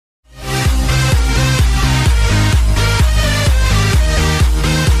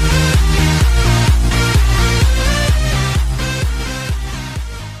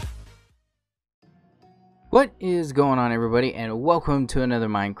What is going on, everybody, and welcome to another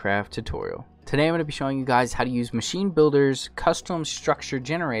Minecraft tutorial. Today I'm going to be showing you guys how to use Machine Builder's custom structure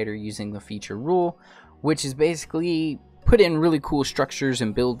generator using the feature rule, which is basically put in really cool structures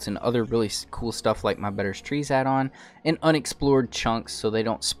and builds and other really cool stuff like my Better Trees add-on in unexplored chunks so they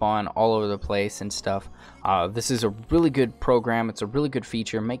don't spawn all over the place and stuff. This is a really good program. It's a really good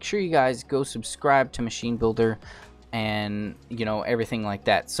feature. Make sure you guys go subscribe to Machine Builder and everything like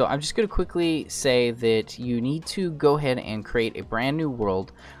that. So I'm just going to quickly say that you need to go ahead and create a brand new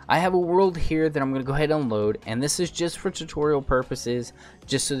world. I have a world here that I'm going to go ahead and load, and this is just for tutorial purposes,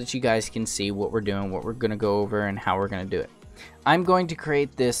 just so that you guys can see what we're doing, what we're going to go over, and how we're going to do it. I'm going to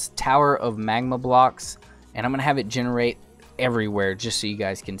create this tower of magma blocks, and I'm going to have it generate everywhere just so you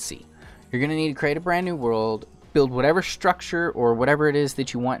guys can see. You're going to need to create a brand new world, build whatever structure or whatever it is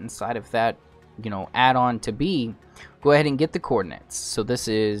that you want inside of that add-on to be. Go ahead and get the coordinates. So this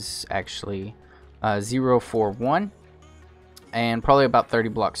is actually 0, 4, 1 and probably about 30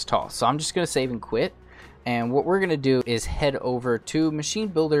 blocks tall. So I'm just going to save and quit, and what we're going to do is head over to Machine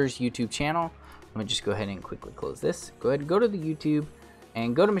Builder's YouTube channel. Let me just go ahead and quickly close this. Go ahead and go to the YouTube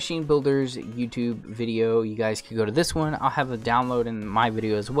and go to Machine Builder's YouTube video. You guys can go to this one. I'll have a download in my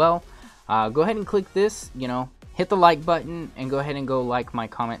video as well. Go ahead and click this, hit the like button and go ahead and go like my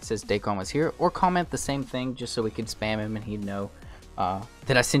comment says Dakon was here, or comment the same thing just so we could spam him and he'd know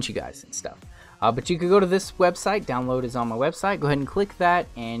that I sent you guys and stuff. But you could go to this website. Download is on my website. Go ahead and click that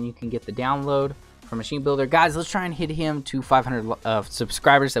and you can get the download for Machine Builder. Guys, let's try and hit him to 500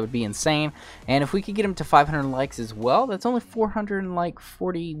 subscribers. That would be insane. And if we could get him to 500 likes as well, that's only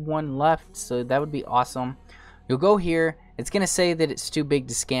 441 left, so that would be awesome. You'll go here. It's going to say that it's too big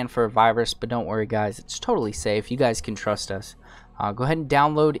to scan for a virus, but don't worry, guys. It's totally safe. You guys can trust us. Go ahead and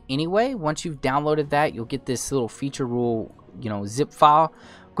download anyway. Once you've downloaded that, you'll get this little feature rule, zip file.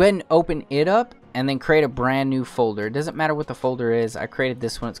 Go ahead and open it up and then create a brand new folder. It doesn't matter what the folder is. I created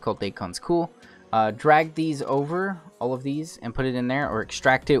this one. It's called Dakon's Cool. Drag these over, all of these, and put it in there, or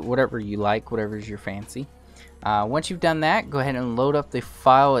extract it, whatever you like, whatever's your fancy. Once you've done that, go ahead and load up the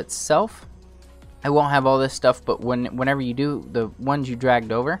file itself. I won't have all this stuff, but whenever you do, the ones you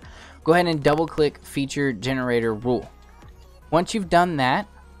dragged over, go ahead and double click feature generator rule. Once you've done that,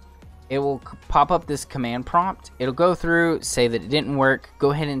 it will pop up this command prompt. It'll go through, say that it didn't work. Go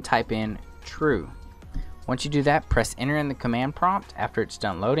ahead and type in true. Once you do that, press enter in the command prompt after it's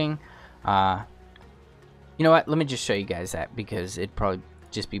done loading. You know what? Let me just show you guys that because it'd probably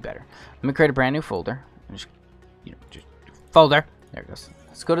just be better. Let me create a brand new folder. Just folder. There it goes.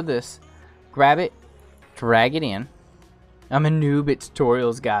 Let's go to this. Grab it, drag it in. I'm a noob at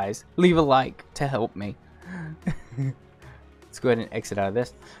tutorials, guys. Leave a like to help me. Let's go ahead and exit out of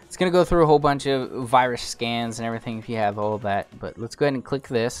this. It's going to go through a whole bunch of virus scans and everything if you have all of that. But let's go ahead and click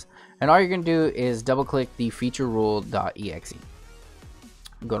this. And all you're going to do is double click the featurerule.exe.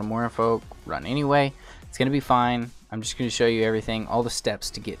 Go to more info, run anyway. It's going to be fine. I'm just going to show you everything, all the steps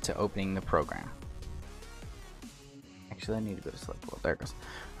to get to opening the program. Actually, I need to go to select world. There it goes.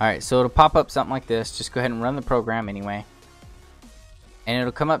 Alright, so it'll pop up something like this. Just go ahead and run the program anyway. And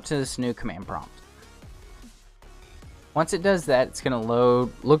it'll come up to this new command prompt. Once it does that, it's going to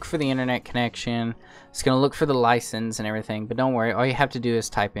load, look for the internet connection. It's going to look for the license and everything. But don't worry, all you have to do is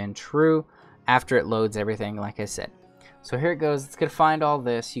type in true after it loads everything, like I said. So here it goes. It's going to find all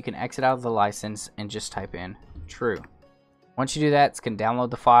this. You can exit out of the license and just type in true. Once you do that, it's going to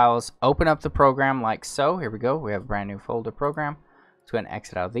download the files, open up the program like so. Here we go. We have a brand new folder program. Let's go ahead and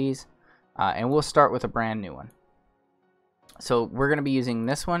exit out of these. And we'll start with a brand new one. So we're going to be using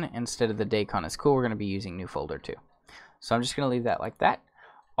this one instead of the Dakon is Cool. We're going to be using new folder 2. So I'm just going to leave that like that.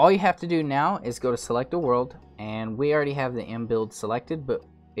 All you have to do now is go to select a world. And we already have the M build selected. But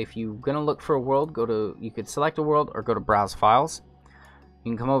if you're going to look for a world, you could select a world or go to browse files. You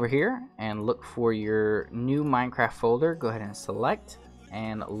can come over here and look for your new Minecraft folder. Go ahead and select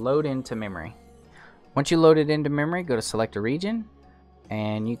and load into memory. Once you load it into memory, go to select a region,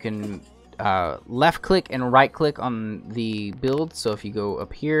 and you can left click and right click on the build. So if you go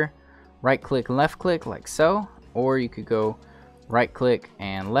up here, right click and left click like so, or you could go right click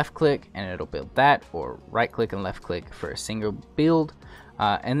and left click and it'll build that, or right click and left click for a single build.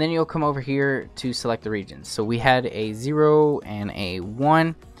 And then you'll come over here to select the regions. So we had a 0 and a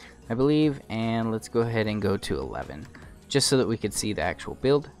 1, I believe, and let's go ahead and go to 11 just so that we could see the actual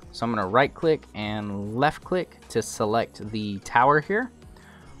build. So I'm going to right click and left click to select the tower here.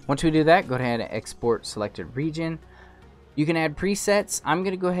 Once we do that, go ahead and export selected region. You can add presets. I'm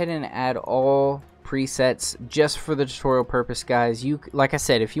going to go ahead and add all presets just for the tutorial purpose, guys. Like I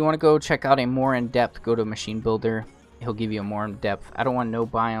said, if you want to go check out a more in-depth, go to Machine Builder. he'll give you a more in depth. I don't want no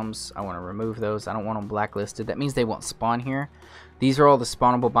biomes. I want to remove those. I don't want them blacklisted. That means they won't spawn here. These are all the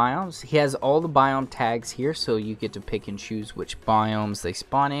spawnable biomes. He has all the biome tags here, so you get to pick and choose which biomes they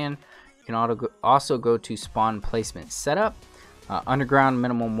spawn in. You can also go to spawn placement setup. Underground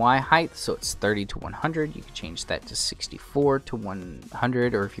minimum Y height, so it's 30 to 100. You can change that to 64 to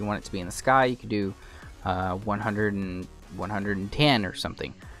 100, or if you want it to be in the sky, you could do 100 and 110 or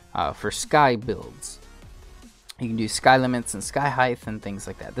something for sky builds. You can do sky limits and sky height and things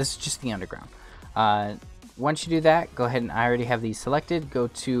like that. This is just the underground. Once you do that, go ahead and I already have these selected. Go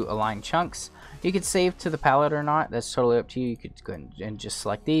to align chunks. You could save to the palette or not. That's totally up to you. You could go ahead and just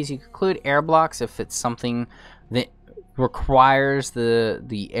select these. You could include air blocks if it's something that requires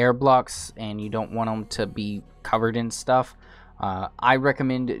the air blocks and you don't want them to be covered in stuff. I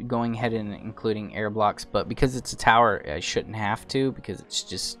recommend going ahead and including air blocks, but because it's a tower, I shouldn't have to, because it's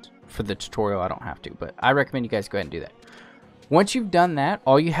just for the tutorial. I don't have to, but I recommend you guys go ahead and do that. Once you've done that,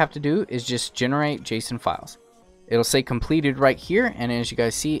 all you have to do is just generate JSON files. It'll say completed right here, and as you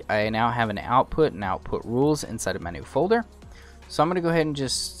guys see, I now have an output and output rules inside of my new folder. So I'm going to go ahead and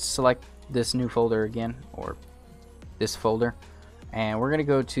just select this new folder again, or this folder, and we're going to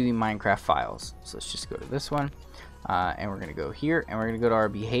go to the Minecraft files. So let's just go to this one, and we're going to go here, and we're going to go to our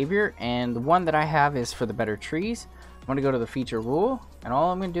behavior, and the one that I have is for the better trees. I'm going to go to the feature rule, and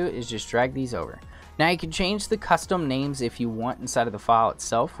all I'm going to do is just drag these over. Now you can change the custom names if you want inside of the file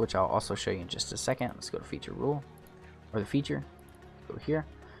itself, which I'll also show you in just a second. Let's go to feature rule, or the feature, go here,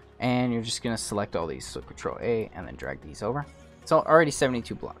 and you're just going to select all these. So Control A and then drag these over. It's already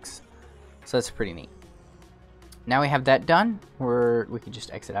 72 blocks, so that's pretty neat. Now we have that done, we can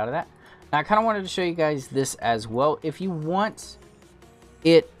just exit out of that. Now I kind of wanted to show you guys this as well. If you want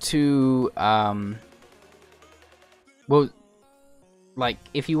it to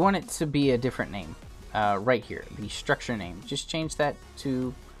if you want it to be a different name, right here, the structure name, just change that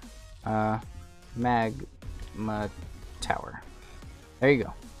to magma tower. There you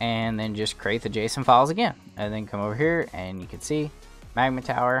go. And then just create the JSON files again, and then come over here and you can see magma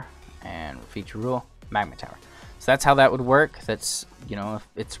tower and feature rule magma tower. So that's how that would work. That's, you know,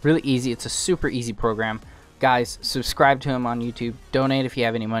 it's really easy. It's a super easy program. Guys, subscribe to him on YouTube. Donate if you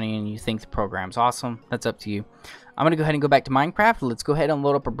have any money and you think the program's awesome. That's up to you. I'm going to go ahead and go back to Minecraft. Let's go ahead and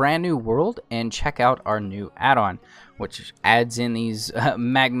load up a brand new world and check out our new add-on, which adds in these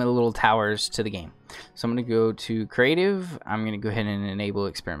magma little towers to the game. So I'm going to go to creative. I'm going to go ahead and enable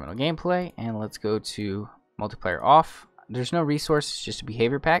experimental gameplay, and let's go to multiplayer off. There's no resource, it's just a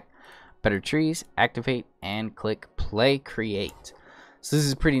behavior pack. Better trees, activate, and click play create. So this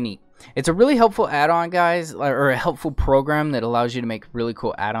is pretty neat. It's a really helpful add-on, guys, or a helpful program that allows you to make really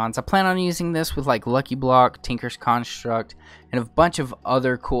cool add-ons. I plan on using this with like Lucky Block, Tinker's Construct, and a bunch of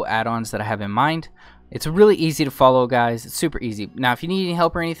other cool add-ons that I have in mind. It's really easy to follow, guys. It's super easy. Now, if you need any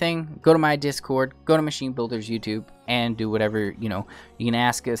help or anything, go to my Discord, go to Machine Builders YouTube, and do whatever, you know, you can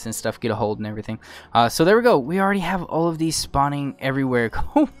ask us and stuff, get a hold and everything. So there we go. We already have all of these spawning everywhere.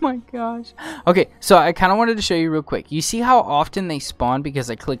 Oh my gosh. Okay, so I kind of wanted to show you real quick. You see how often they spawn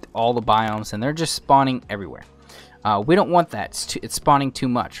because I clicked all the biomes and they're just spawning everywhere. We don't want that. It's spawning too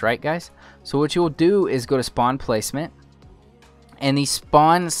much, right, guys? So what you'll do is go to spawn placement, and the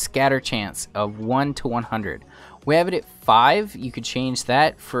spawn scatter chance of 1 to 100. We have it at 5. You could change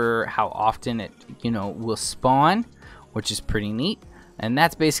that for how often it, you know, will spawn, which is pretty neat. And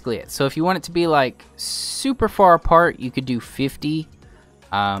that's basically it. So if you want it to be like super far apart, you could do 50.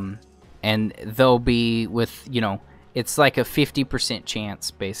 And they'll be with, you know, it's like a 50%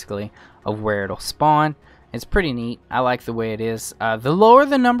 chance basically of where it'll spawn. It's pretty neat. I like the way it is. The lower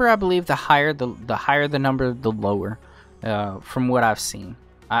the number, I believe, the higher the number, the lower. From what I've seen.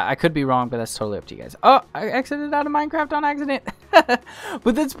 I could be wrong, but that's totally up to you guys. Oh, I exited out of Minecraft on accident.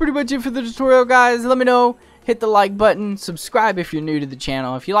 But that's pretty much it for the tutorial, guys. Let me know. Hit the like button. Subscribe if you're new to the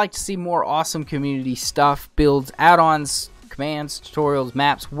channel. If you like to see more awesome community stuff, builds, add-ons, commands, tutorials,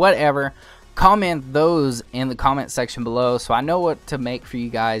 maps, whatever, comment those in the comment section below so I know what to make for you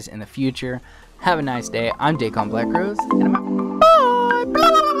guys in the future. Have a nice day. I'm dakonblackrose, and I'm out.